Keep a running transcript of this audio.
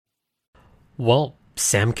Well,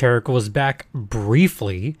 Sam Carrick was back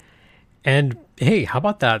briefly. And hey, how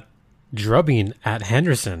about that drubbing at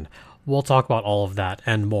Henderson? We'll talk about all of that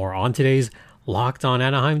and more on today's Locked On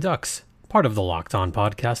Anaheim Ducks, part of the Locked On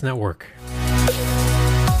Podcast Network.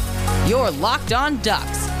 Your Locked On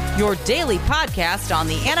Ducks, your daily podcast on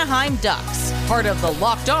the Anaheim Ducks, part of the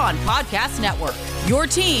Locked On Podcast Network, your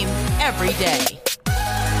team every day.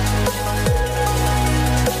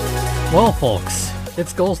 Well, folks,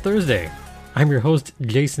 it's Goals Thursday. I'm your host,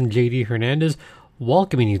 Jason JD Hernandez,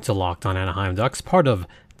 welcoming you to Locked On Anaheim Ducks, part of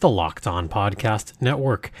the Locked On Podcast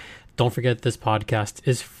Network. Don't forget this podcast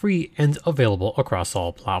is free and available across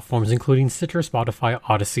all platforms, including Stitcher, Spotify,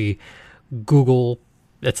 Odyssey, Google,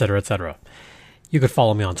 etc., etc. You could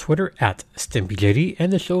follow me on Twitter at StimpyJD,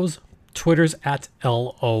 and the show's Twitter's at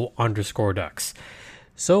LO_Ducks.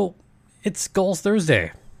 So, it's Goals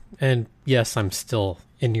Thursday. And yes, I'm still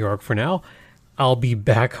in New York for now. I'll be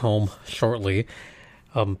back home shortly.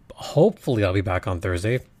 Hopefully I'll be back on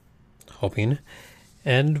Thursday. Hoping.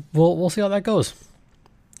 And we'll see how that goes.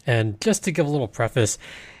 And just to give a little preface,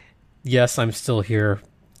 yes, I'm still here.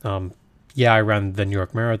 I ran the New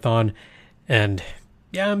York Marathon. And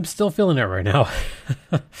yeah, I'm still feeling it right now.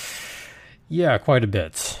 Yeah, quite a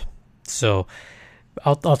bit. So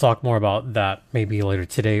I'll talk more about that maybe later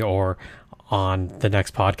today or on the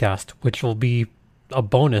next podcast, which will be a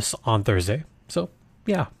bonus on Thursday. So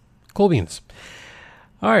yeah, cool beans.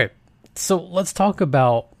 All right, so let's talk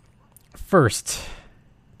about first.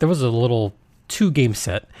 There was a little 2-game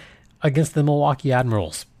set against the Milwaukee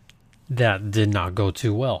Admirals that did not go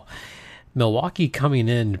too well. Milwaukee coming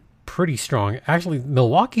in pretty strong. Actually,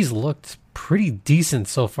 Milwaukee's looked pretty decent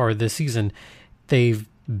so far this season. They've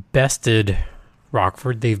bested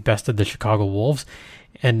Rockford. They've bested the Chicago Wolves.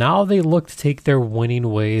 And now they look to take their winning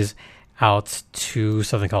ways out to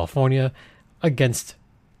Southern California against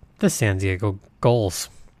the San Diego Gulls.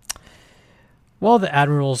 Well, the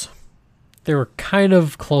Admirals, they were kind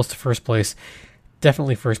of close to first place.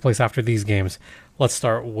 Definitely first place after these games. Let's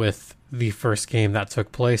start with the first game that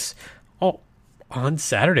took place on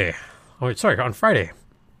Saturday. On Friday.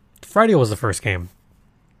 Friday was the first game.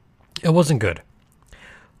 It wasn't good.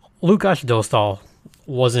 Lukas Dostal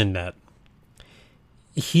was in net.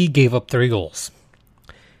 He gave up 3 goals.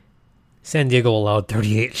 San Diego allowed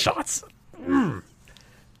 38 shots.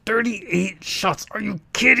 38 shots. Are you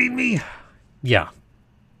kidding me? Yeah,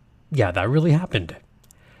 that really happened.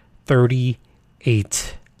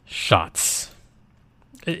 38 shots.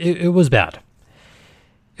 It was bad.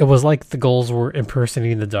 It was like the Gulls were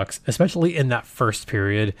impersonating the Ducks, especially in that first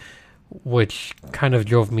period, which kind of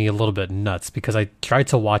drove me a little bit nuts because I tried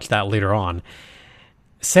to watch that later on.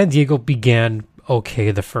 San Diego began okay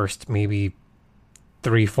the first maybe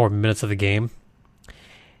 3-4 minutes of the game.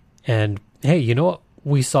 And hey, you know what?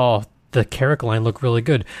 We saw the Carrick line look really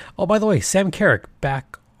good. Oh, by the way, Sam Carrick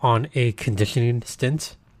back on a conditioning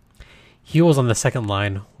stint. He was on the second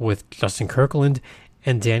line with Justin Kirkland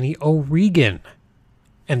and Danny O'Regan.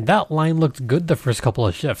 And that line looked good the first couple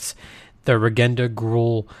of shifts. The Regenda,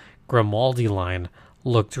 Gruel, Grimaldi line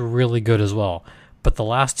looked really good as well. But the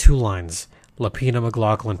last 2 lines, Lapina,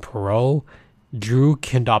 McLaughlin, Perreault, Drew,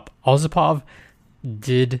 Kindop, Ozipov,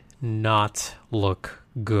 did not look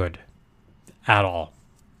good at all.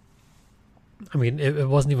 I mean, it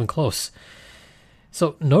wasn't even close.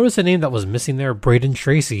 So notice a name that was missing there, Braden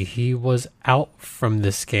Tracy. He was out from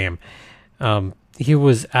this game. He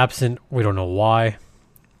was absent. We don't know why.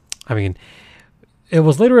 I mean, it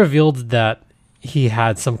was later revealed that he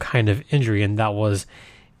had some kind of injury, and that was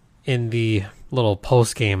in the little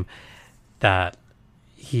post game that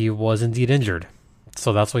he was indeed injured.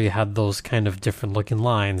 So that's why you had those kind of different looking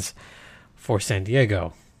lines for San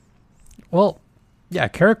Diego. Well, yeah,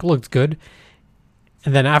 Carrick looked good.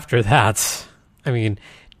 And then after that, I mean,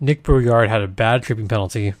 Nick Brouillard had a bad tripping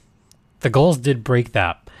penalty. The Gulls did break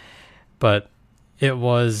that, but it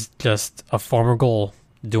was just a former goal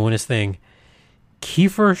doing his thing.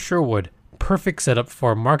 Kiefer Sherwood, perfect setup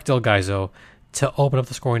for Mark Del Gaizo to open up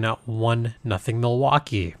the scoring at 1-0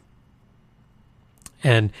 Milwaukee.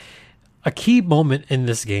 And a key moment in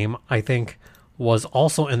this game, I think, was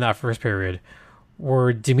also in that first period,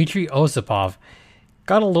 where Dmitry Osipov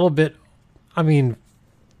got a little bit, I mean,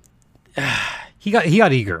 he got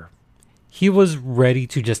eager. He was ready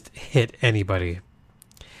to just hit anybody.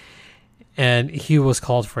 And he was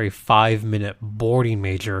called for a 5-minute boarding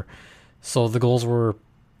major. So the Gulls were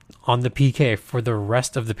on the PK for the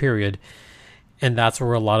rest of the period. And that's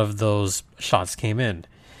where a lot of those shots came in.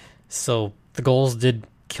 So the Gulls did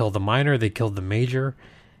kill the minor, they killed the major,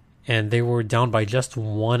 and they were down by just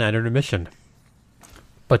 1 at intermission.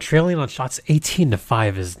 but trailing on shots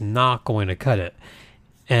 18-5 is not going to cut it.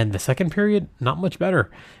 And the second period, not much better.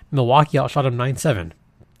 Milwaukee outshot him 9-7.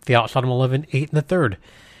 They outshot him 11-8 in the third.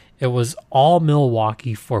 It was all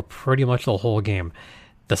Milwaukee for pretty much the whole game.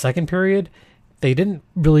 The second period, they didn't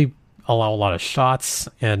really allow a lot of shots,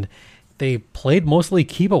 and they played mostly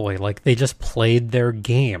keep away. Like, they just played their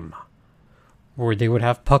game, where they would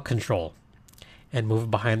have puck control and move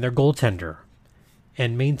behind their goaltender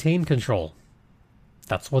and maintain control.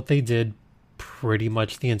 That's what they did pretty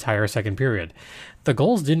much the entire second period. The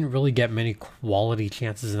goals didn't really get many quality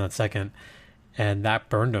chances in that second, and that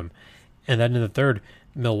burned them. And then in the third,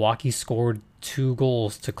 Milwaukee scored 2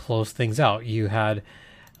 goals to close things out. You had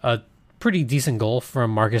a pretty decent goal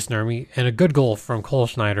from Marcus Nurmi and a good goal from Cole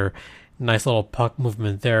Schneider. Nice little puck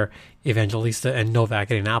movement there. Evangelista and Novak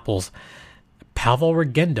getting apples. Pavel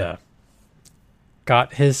Regenda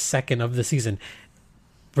got his second of the season.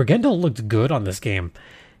 Regenda looked good on this game.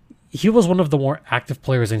 He was one of the more active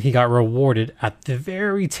players, and he got rewarded at the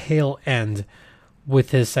very tail end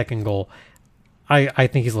with his second goal. I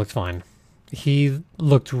think he's looked fine. He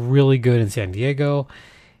looked really good in San Diego,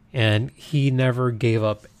 and he never gave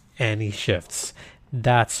up any shifts.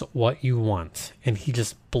 That's what you want. And he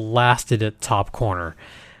just blasted it top corner.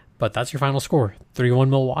 But that's your final score, 3-1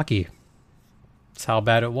 Milwaukee. That's how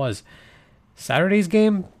bad it was. Saturday's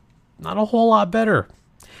game, not a whole lot better.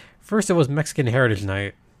 First, it was Mexican Heritage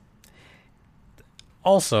Night.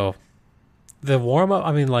 Also, the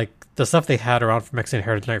warm-up, the stuff they had around for Mexican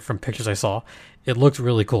Heritage Night from pictures I saw, it looked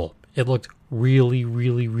really cool. It looked really,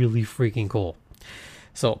 really, really freaking cool.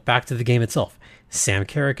 So, back to the game itself. Sam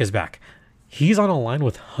Carrick is back. He's on a line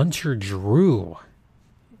with Hunter Drew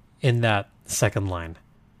in that second line.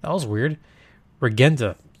 That was weird.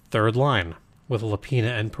 Regenda, third line with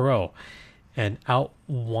Lapina and Perreault. And out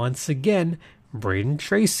once again, Braden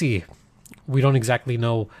Tracy. We don't exactly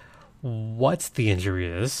know what the injury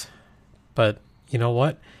is, but you know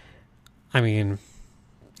what?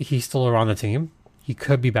 He's still around the team. He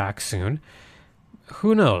could be back soon.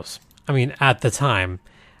 Who knows? At the time,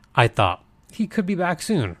 I thought he could be back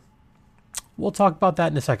soon. We'll talk about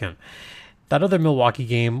that in a second. That other Milwaukee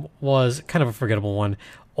game was kind of a forgettable one.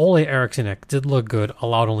 Ole Eriksson did look good,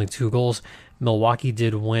 allowed only 2 goals. Milwaukee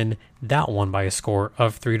did win that one by a score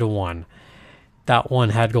of 3-1. That one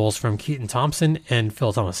had goals from Keaton Thompson and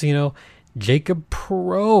Phil Tomasino. Jacob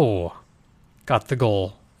Perreault got the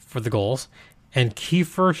goal for the goals. And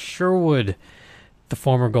Kiefer Sherwood, the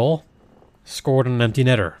former goal, scored on an empty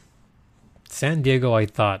netter. San Diego, I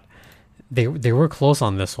thought, they were close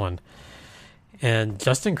on this one. And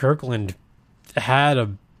Justin Kirkland had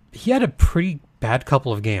a pretty bad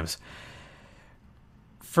couple of games.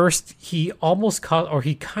 First, he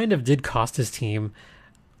kind of did cost his team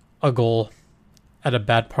a goal at a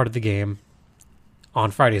bad part of the game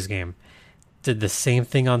on Friday's game. Did the same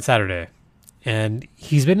thing on Saturday. And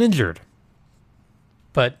he's been injured.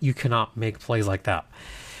 But you cannot make plays like that.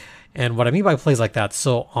 And what I mean by plays like that,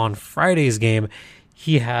 so on Friday's game,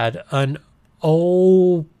 he had an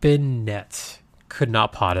open net. Could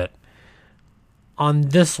not pot it. On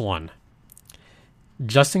this one,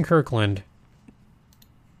 Justin Kirkland,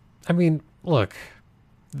 look,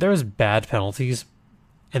 there's bad penalties,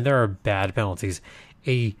 and there are bad penalties.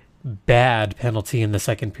 A bad penalty in the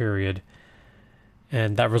second period,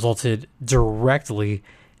 and that resulted directly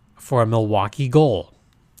for a Milwaukee goal.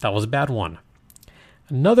 That was a bad one.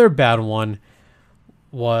 Another bad one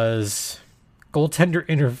was goaltender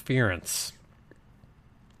interference.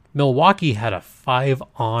 Milwaukee had a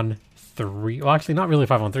 5-on-3. Well, actually, not really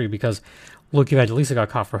 5-on-3 because Luke Evangelista got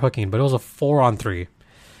caught for hooking, but it was a 4-on-3.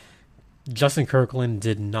 Justin Kirkland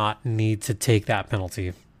did not need to take that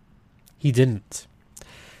penalty. He didn't.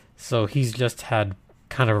 So he's just had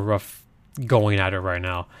kind of a rough going at it right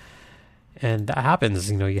now. And that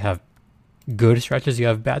happens. You have good stretches, you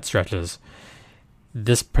have bad stretches.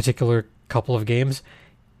 This particular couple of games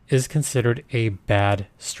is considered a bad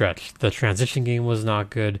stretch. The transition game was not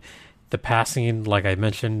good. The passing, like I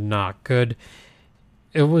mentioned, not good.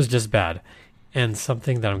 It was just bad. And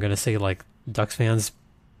something that I'm going to say, like, Ducks fans,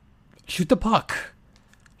 shoot the puck.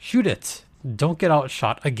 Shoot it. Don't get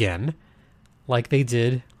outshot again like they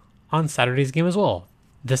did on Saturday's game as well.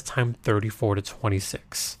 This time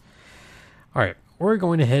 34-26. All right, we're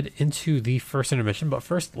going to head into the first intermission, but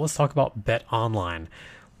first let's talk about Bet Online,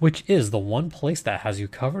 which is the one place that has you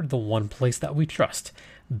covered, the one place that we trust.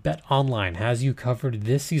 Bet Online has you covered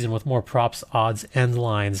this season with more props, odds, and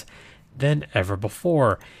lines than ever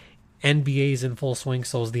before. NBA's in full swing,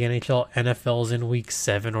 so is the NHL. NFL's in week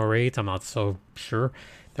 7 or 8. I'm not so sure.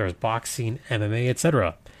 There's boxing, MMA,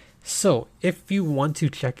 etc. So if you want to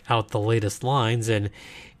check out the latest lines, and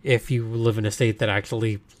if you live in a state that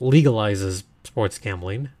actually legalizes sports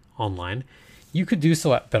gambling online, you could do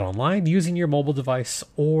so at BetOnline using your mobile device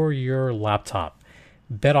or your laptop.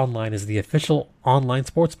 BetOnline is the official online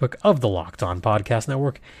sportsbook of the Locked On Podcast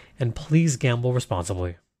Network, and please gamble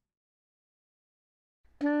responsibly.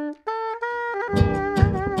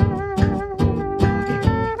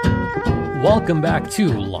 Welcome back to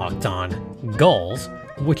Locked On Gulls,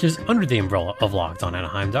 which is under the umbrella of Locked On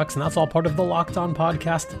Anaheim Ducks, and that's all part of the Locked On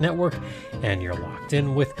Podcast Network. And you're locked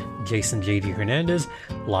in with Jason JD Hernandez,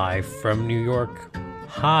 live from New York,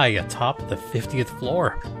 high atop the 50th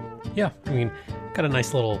floor. Yeah, I mean, got a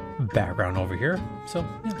nice little background over here, so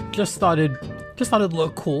yeah, just thought it'd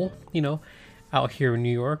look cool, you know, out here in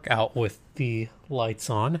New York, out with the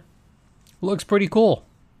lights on. Looks pretty cool.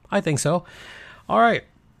 I think so. All right.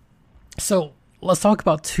 So let's talk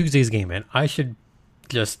about Tuesday's game, and I should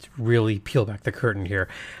just really peel back the curtain here.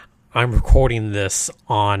 I'm recording this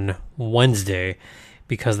on Wednesday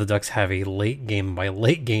because the Ducks have a late game. By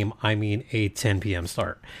late game, I mean a 10 p.m.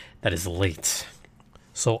 start. That is late.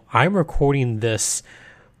 So I'm recording this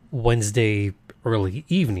Wednesday early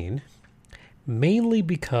evening, mainly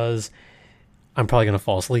because I'm probably going to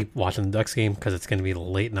fall asleep watching the Ducks game because it's going to be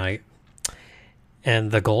late night.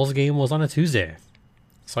 And the Gulls game was on a Tuesday.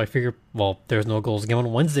 So I figured, well, there's no Gulls game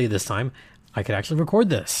on Wednesday this time. I could actually record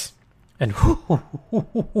this. And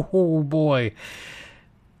oh boy,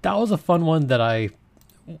 that was a fun one that I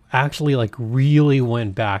actually really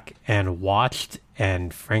went back and watched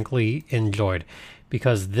and frankly enjoyed,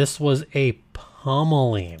 because this was a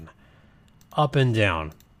pummeling up and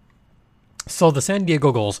down. So the San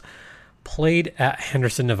Diego Gulls played at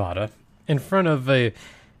Henderson, Nevada, in front of a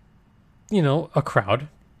crowd.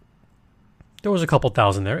 There was a couple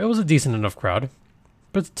thousand there. It was a decent enough crowd.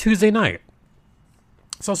 But it's Tuesday night.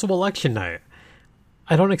 It's also election night.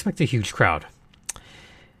 I don't expect a huge crowd.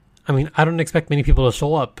 I mean, I don't expect many people to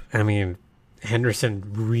show up. I mean, Henderson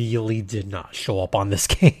really did not show up on this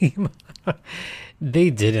game.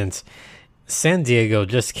 They didn't. San Diego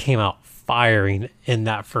just came out firing in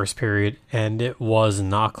that first period, and it was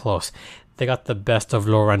not close. They got the best of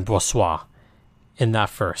Laurent Brossoit in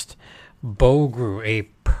that first. Bo grew a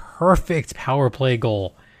perfect power play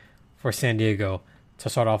goal for San Diego to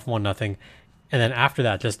start off 1-0. And then after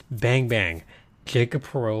that, just bang, bang. Jacob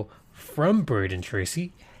Perreault from Braden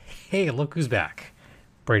Tracy. Hey, look who's back.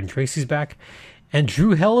 Braden Tracy's back. And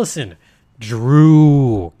Drew Hellison.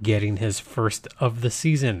 Drew getting his first of the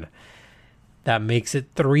season. That makes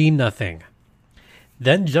it 3-0.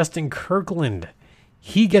 Then Justin Kirkland.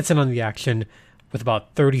 He gets in on the action with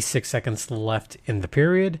about 36 seconds left in the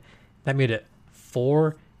period. That made it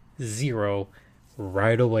 4-0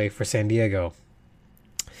 right away for San Diego.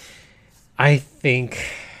 I think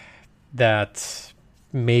that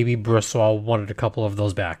maybe Brossoit wanted a couple of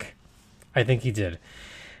those back. I think he did.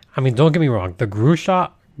 I mean, don't get me wrong. The Gru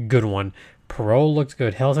shot, good one. Perreault looked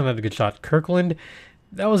good. Hellison had a good shot. Kirkland,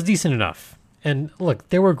 that was decent enough. And look,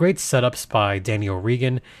 there were great setups by Danny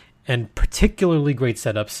O'Regan, and particularly great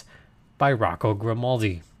setups by Rocco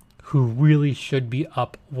Grimaldi, who really should be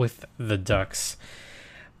up with the Ducks.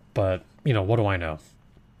 But, what do I know?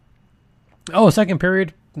 Oh, second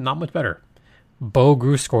period, not much better. Bo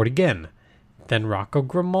Gru scored again. Then Rocco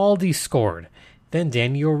Grimaldi scored. Then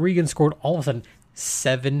Danny O'Regan scored all of a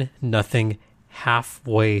sudden 7-0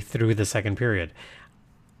 halfway through the second period.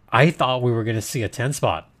 I thought we were going to see a 10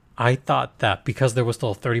 spot. I thought that because there was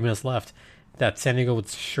still 30 minutes left, that San Diego would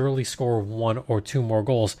surely score 1 or 2 more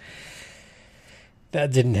goals.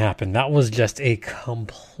 That didn't happen. That was just a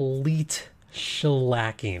complete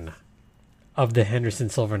shellacking of the Henderson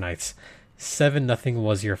Silver Knights. 7-0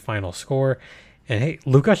 was your final score. And hey,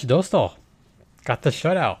 Lukasz Dostal got the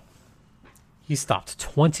shutout. He stopped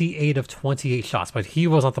 28 of 28 shots, but he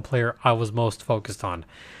was not the player I was most focused on.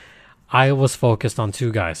 I was focused on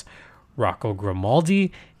 2 guys, Rocco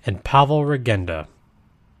Grimaldi and Pavel Regenda.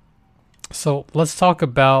 So let's talk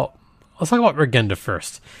about Regenda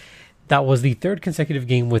first. That was the 3rd consecutive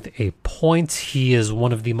game with a point. He is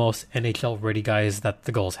one of the most NHL-ready guys that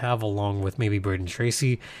the Gulls have, along with maybe Braden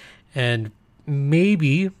Tracy. And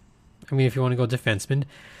maybe, if you want to go defenseman,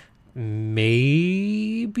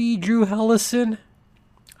 maybe Drew Hellison.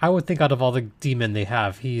 I would think out of all the D-men they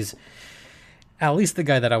have, he's at least the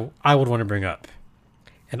guy that I would want to bring up.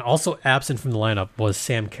 And also absent from the lineup was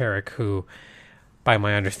Sam Carrick, who, by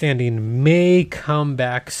my understanding, may come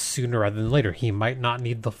back sooner rather than later. He might not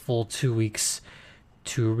need the full 2 weeks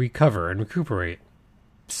to recover and recuperate.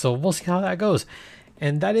 So we'll see how that goes.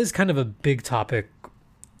 And that is kind of a big topic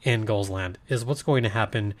in Gulls land, is what's going to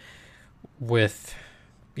happen with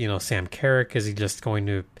Sam Carrick, is he just going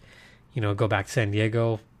to, go back to San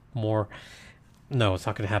Diego more? No, it's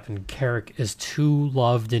not going to happen. Carrick is too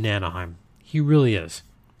loved in Anaheim. He really is.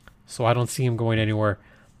 So I don't see him going anywhere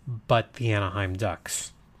but the Anaheim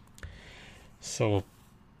Ducks. So,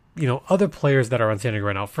 other players that are on San Diego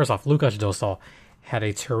right now. First off, Lukas Dostal had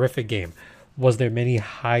a terrific game. Was there many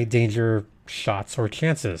high danger shots or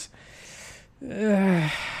chances?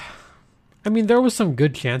 There was some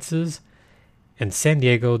good chances, and San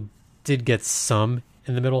Diego did get some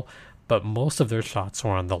in the middle, but most of their shots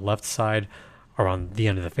were on the left side, or on the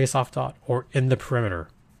end of the faceoff dot, or in the perimeter.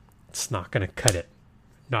 It's not going to cut it.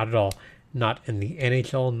 Not at all. Not in the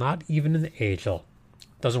NHL, not even in the AHL.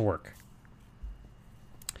 Doesn't work.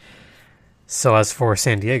 So as for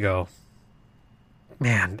San Diego,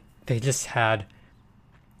 man, they just had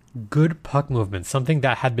good puck movement, something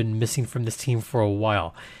that had been missing from this team for a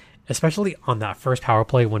while, especially on that first power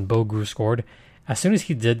play when Bogru scored. As soon as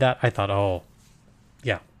he did that, I thought, oh,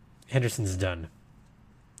 yeah, Henderson's done.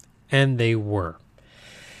 And they were.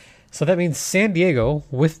 So that means San Diego,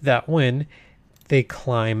 with that win, they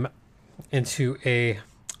climb into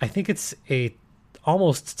I think it's a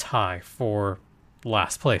almost tie for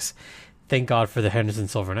last place. Thank God for the Henderson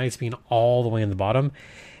Silver Knights being all the way in the bottom.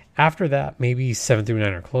 After that, maybe 7 through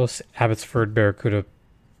 9 are close. Abbotsford, Barracuda,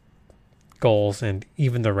 Gulls, and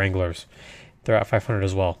even the Wranglers. They're at 500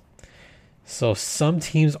 as well. So some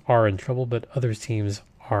teams are in trouble, but other teams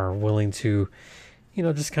are willing to,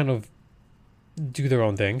 just kind of do their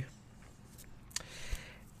own thing.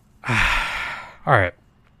 All right.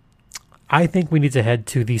 I think we need to head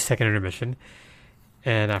to the second intermission.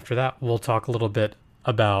 And after that, we'll talk a little bit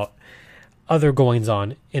about other goings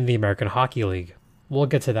on in the American Hockey League. We'll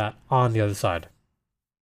get to that on the other side.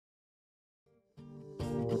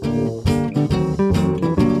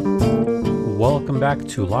 Welcome back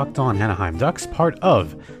to Locked On Anaheim Ducks, part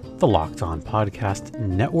of the Locked On Podcast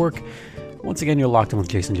Network. Once again, you're locked in with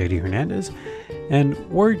Jason J.D. Hernandez, and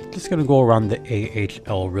we're just going to go around the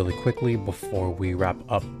AHL really quickly before we wrap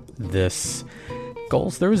up this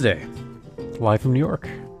Goals Thursday, live from New York.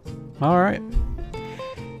 All right.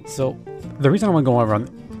 So the reason I want to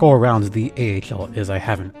go around the AHL is I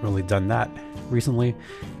haven't really done that recently,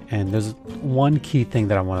 and there's one key thing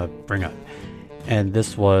that I want to bring up, and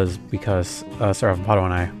this was because Sarah Vapado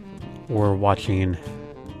and I were watching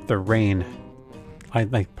the Reign,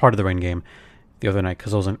 part of the Reign game the other night,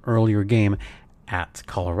 because it was an earlier game at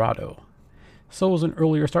Colorado, so it was an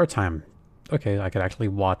earlier start time. Okay, I could actually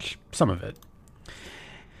watch some of it.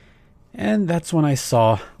 And that's when I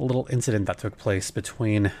saw a little incident that took place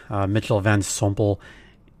between Mitchell Van de Sompel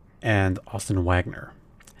and Austin Wagner.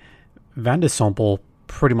 Van de Sompel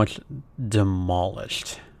pretty much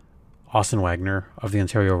demolished Austin Wagner of the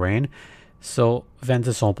Ontario Reign. So Van de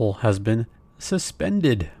Sompel has been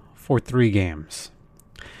suspended for 3 games.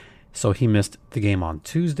 So he missed the game on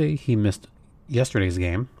Tuesday. He missed yesterday's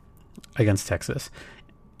game against Texas.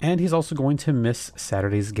 And he's also going to miss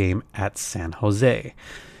Saturday's game at San Jose.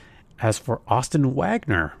 As for Austin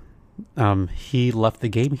Wagner, he left the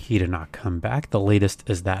game. He did not come back. The latest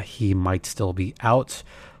is that he might still be out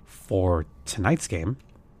for tonight's game.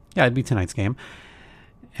 Yeah, it'd be tonight's game.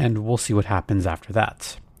 And we'll see what happens after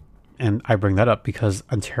that. And I bring that up because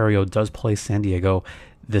Ontario does play San Diego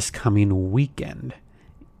this coming weekend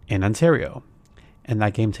in Ontario. And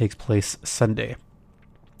that game takes place Sunday.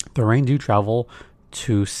 The Reign do travel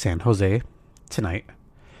to San Jose tonight.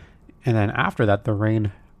 And then after that, the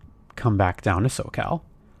Reign come back down to SoCal.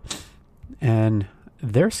 And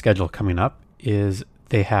their schedule coming up is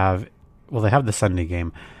they have the Sunday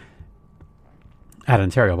game at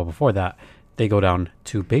Ontario, but before that, they go down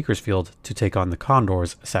to Bakersfield to take on the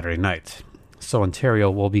Condors Saturday night. So Ontario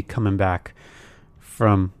will be coming back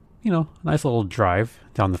from, a nice little drive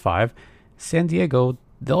down the 5. San Diego,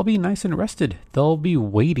 they'll be nice and rested. They'll be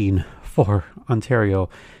waiting for Ontario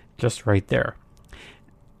just right there.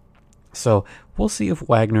 So we'll see if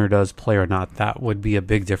Wagner does play or not. That would be a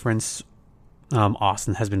big difference.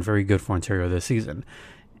 Austin has been very good for Ontario this season.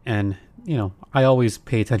 And, I always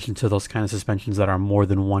pay attention to those kind of suspensions that are more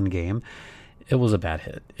than one game. It was a bad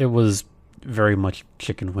hit. It was very much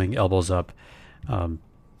chicken wing, elbows up.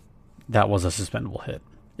 That was a suspendable hit.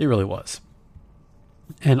 It really was.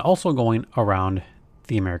 And also going around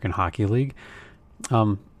the American Hockey League,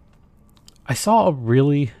 I saw a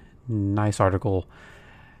really nice article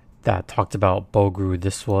that talked about Bogru.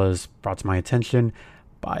 This was brought to my attention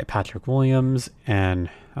by Patrick Williams and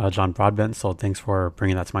John Broadbent, so thanks for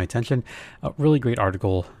bringing that to my attention. A really great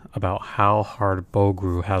article about how hard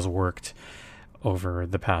Bogru has worked over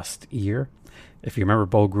the past year. If you remember,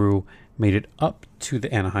 Bogru made it up to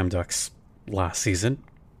the Anaheim Ducks last season,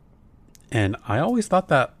 And I always thought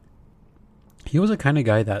that he was the kind of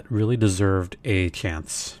guy that really deserved a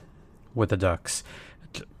chance with the Ducks,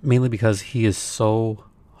 mainly because he is so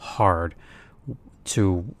hard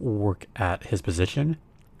to work at his position.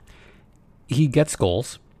 He gets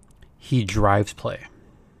goals. He drives play.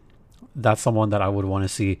 That's someone that I would want to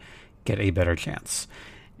see get a better chance.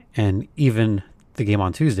 And even the game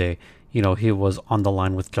on Tuesday, he was on the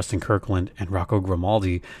line with Justin Kirkland and Rocco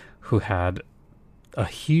Grimaldi, who had a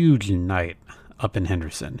huge night up in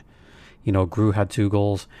Henderson. Gru had 2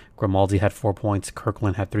 goals. Grimaldi had 4 points.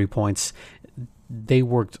 Kirkland had 3 points. They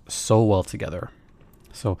worked so well together.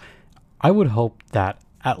 So I would hope that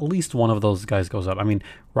at least one of those guys goes up. I mean,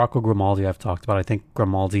 Rocco Grimaldi I've talked about. I think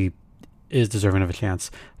Grimaldi is deserving of a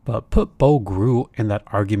chance. But put Bo Gru in that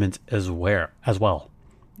argument as well.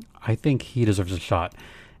 I think he deserves a shot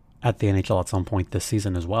at the NHL at some point this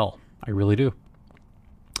season as well. I really do.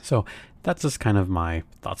 So that's just kind of my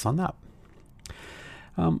thoughts on that.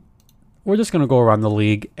 We're just going to go around the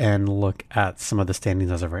league and look at some of the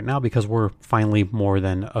standings as of right now, because we're finally more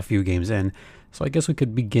than a few games in. So I guess we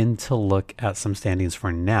could begin to look at some standings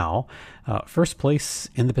for now. First place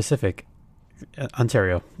in the Pacific,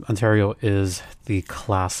 Ontario. Ontario is the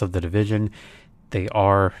class of the division. They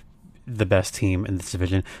are the best team in this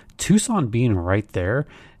division. Tucson being right there,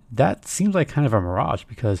 that seems like kind of a mirage,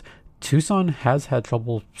 because Tucson has had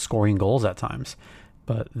trouble scoring goals at times.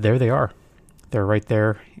 But there they are. They're right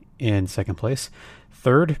there in second place.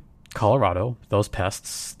 Third, Colorado. Those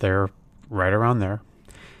pests, they're right around there.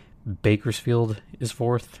 Bakersfield is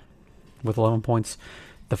fourth with 11 points.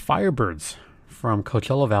 The Firebirds from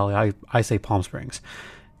Coachella Valley, I say Palm Springs,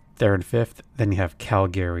 they're in fifth. Then you have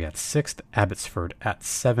Calgary at sixth, Abbotsford at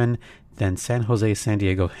 7, then San Jose, San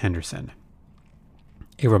Diego, Henderson.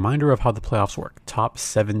 A reminder of how the playoffs work. Top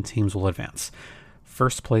 7 teams will advance.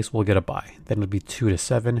 First place will get a bye. Then it would be 2 to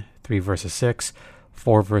 7, 3 versus 6,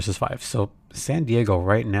 4 versus 5. So San Diego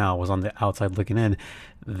right now was on the outside looking in.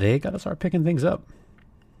 They got to start picking things up.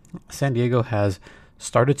 San Diego has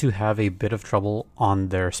started to have a bit of trouble on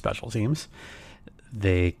their special teams.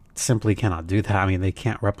 They simply cannot do that. I mean, they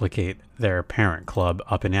can't replicate their parent club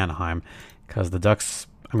up in Anaheim, because the Ducks,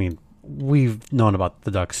 we've known about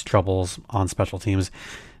the Ducks' troubles on special teams.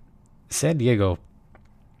 San Diego,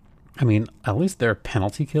 at least their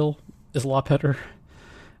penalty kill is a lot better.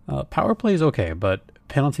 Power play is okay, but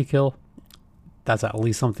penalty kill, that's at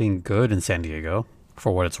least something good in San Diego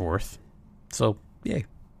for what it's worth. So, yay.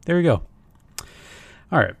 There you go.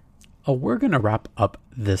 All right. We're going to wrap up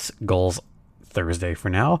this Goals Thursday for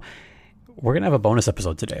now. We're going to have a bonus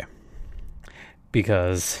episode today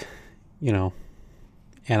because,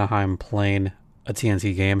 Anaheim playing a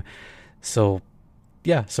TNT game. So,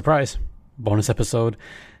 yeah, surprise. Bonus episode.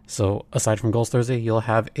 So, aside from Goals Thursday, you'll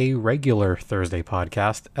have a regular Thursday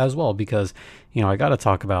podcast as well, because, I got to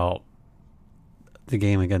talk about the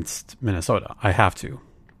game against Minnesota. I have to.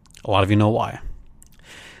 A lot of you know why.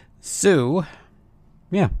 So,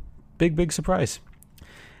 yeah, big surprise.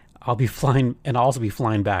 I'll also be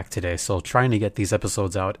flying back today, so trying to get these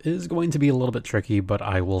episodes out is going to be a little bit tricky, but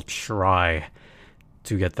I will try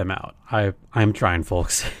to get them out. I'm trying,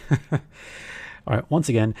 folks. All right, once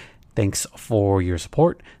again, thanks for your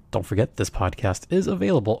support. Don't forget, this podcast is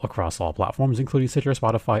available across all platforms, including Stitcher,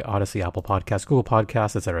 Spotify, Odyssey, Apple Podcasts, Google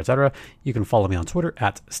Podcasts, etc., etc. You can follow me on Twitter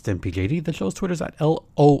at StimpyJD. The show's Twitter's at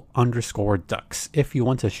LO_Ducks. If you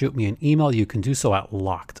want to shoot me an email, you can do so at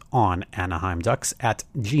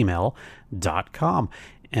lockedonanaheimducks@gmail.com.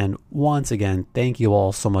 And once again, thank you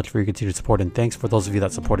all so much for your continued support, and thanks for those of you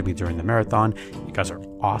that supported me during the marathon. You guys are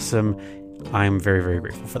awesome. I'm very, very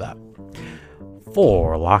grateful for that.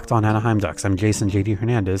 For Locked On Anaheim Ducks, I'm Jason JD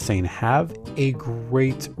Hernandez saying have a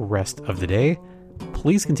great rest of the day.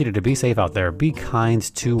 Please continue to be safe out there, be kind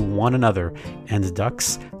to one another, and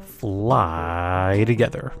Ducks, fly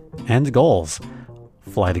together. And goals,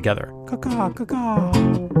 fly together. Caw-caw,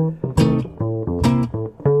 caw-caw.